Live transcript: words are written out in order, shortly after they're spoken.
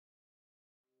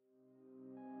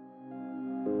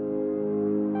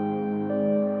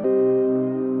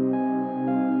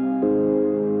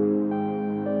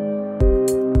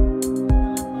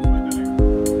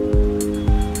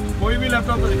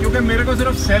मेरे को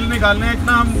सिर्फ सेल निकालने हैं,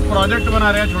 इतना हम प्रोजेक्ट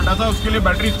बना रहे हैं छोटा सा, उसके लिए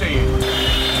बैटरीज चाहिए।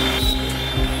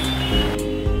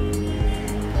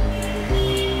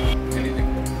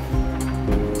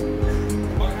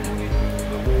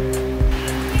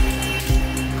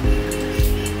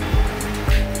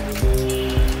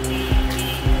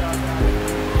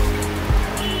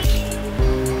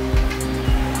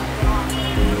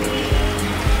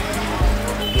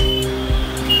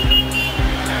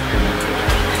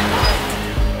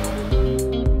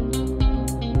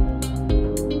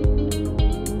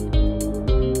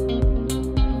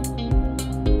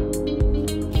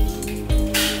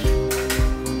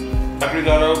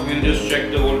 We'll just check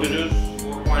the voltages.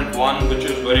 4.1, which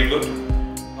is very good.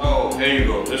 Oh, here you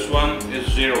go. This one is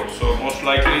 0. So most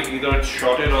likely either it's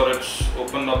shorted or it's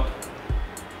opened up.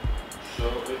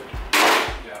 So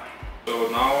So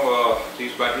now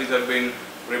these batteries have been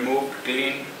removed,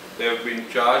 cleaned. They have been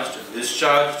charged,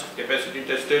 discharged, capacity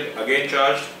tested, again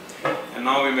charged, and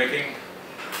now we're making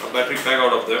a battery pack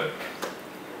out of them.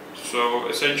 So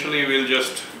essentially we'll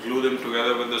just glue them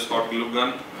together with this hot glue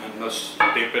gun and just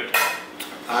tape it.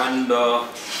 And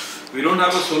we don't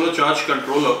have a solar charge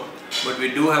controller, but we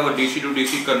do have a DC to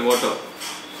DC converter.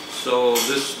 So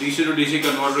this DC to DC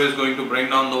converter is going to bring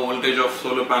down the voltage of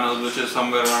solar panels, which is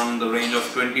somewhere around the range of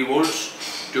 20 volts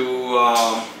to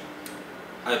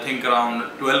I think around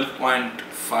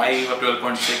 12.5 or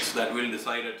 12.6, that we'll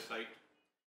decide at site.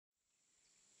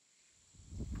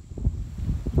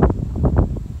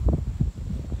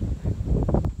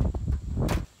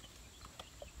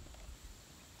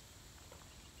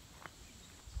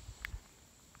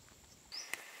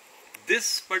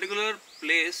 This particular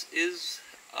place is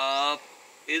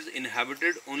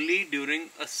inhabited only during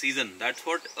a season. That's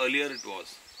what earlier it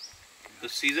was. The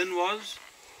season was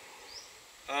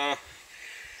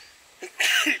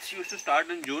it used to start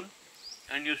in June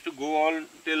and used to go all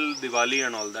till Diwali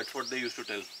and all. That's what they used to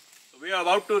tell. So we are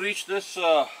about to reach this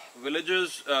the village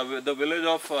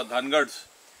of Dhangars,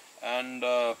 and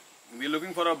we are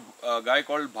looking for a guy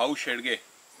called Bhau Shedge,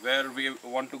 where we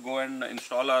want to go and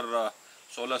install our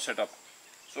solar setup.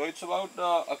 So it's about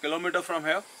a kilometer from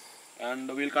here, and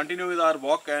we'll continue with our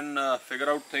walk and figure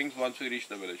out things once we reach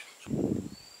the village.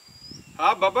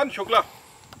 हाँ Vikrant Shukla.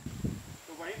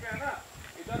 तो वहीं पे है ना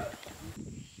इधर.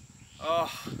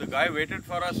 The guy waited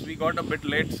for us. We got a bit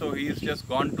late, so he's just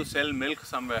gone to sell milk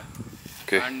somewhere.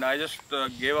 Okay. And I just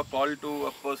gave a call to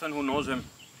a person who knows him,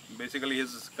 basically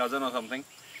his cousin or something,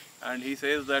 and he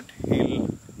says that he'll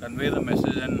convey the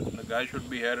message, and the guy should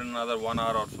be here in another 1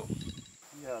 hour or so.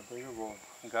 Yeah, there you go.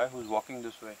 Guy who's walking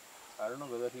this way. I don't know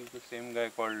whether he's the same guy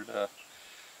called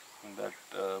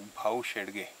Bhau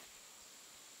Shedge.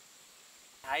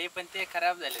 हाँ ये पंते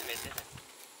खराब झाले त्याचे.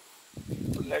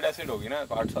 Lead acid होगी ना,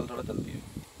 8 साल थोड़ा चलती है.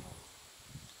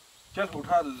 चल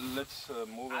उठा, let's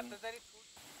move in.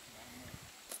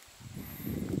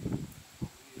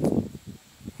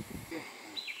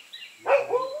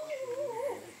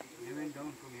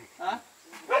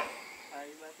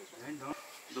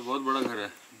 तो बहुत बड़ा घर है.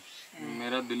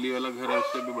 मेरा दिल्ली वाला घर है,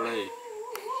 उससे भी बड़ा है.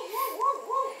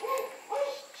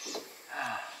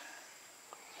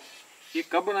 ये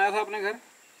कब बनाया था आपने घर?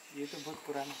 ये तो बहुत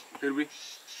पुराना. फिर भी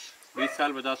 20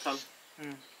 साल 50 साल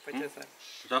 50 साल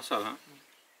 50 साल. हाँ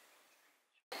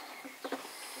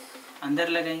अंदर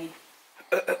लगाएंगे.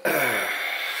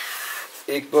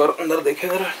 एक बार अंदर देखे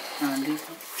जरा. हाँ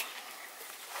देखो.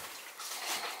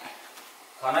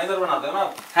 खाना इधर बनाते हो ना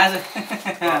आप? हाँ सर.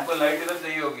 आपको लाइट इधर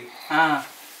चाहिए होगी. हाँ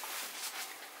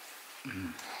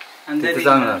अंदर किती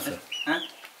चांगला असं. हाँ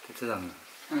किती चांगला.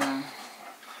 हाँ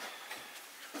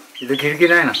इधर खिड़की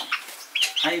नाही ना.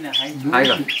 आहे ना. आहे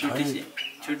का? छोटी सी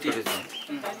छोटी.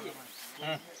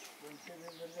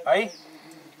 आई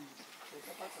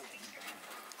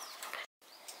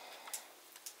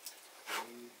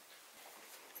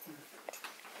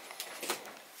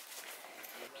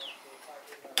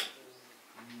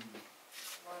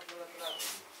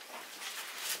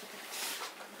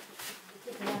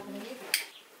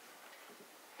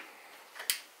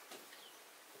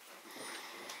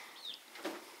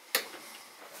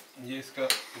ये इसका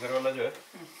इधर वाला जो है,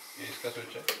 ये इसका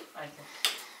स्विच है.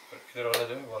 इधर वाला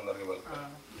जो है वो अंदर के बल्ब.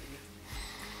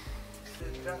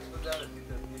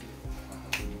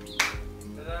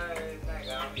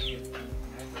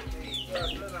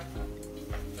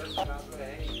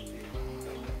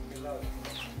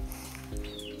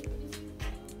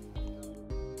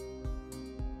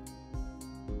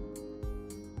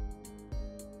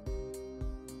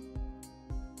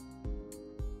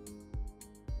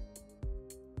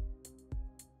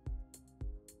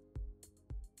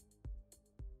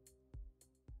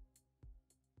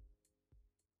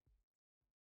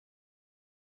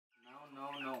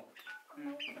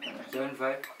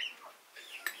 75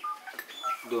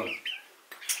 2.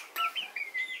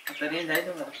 आता रेंज आहे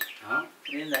तुम्हाला? हां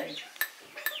रेंज आहे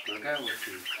काय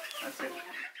बोलते असं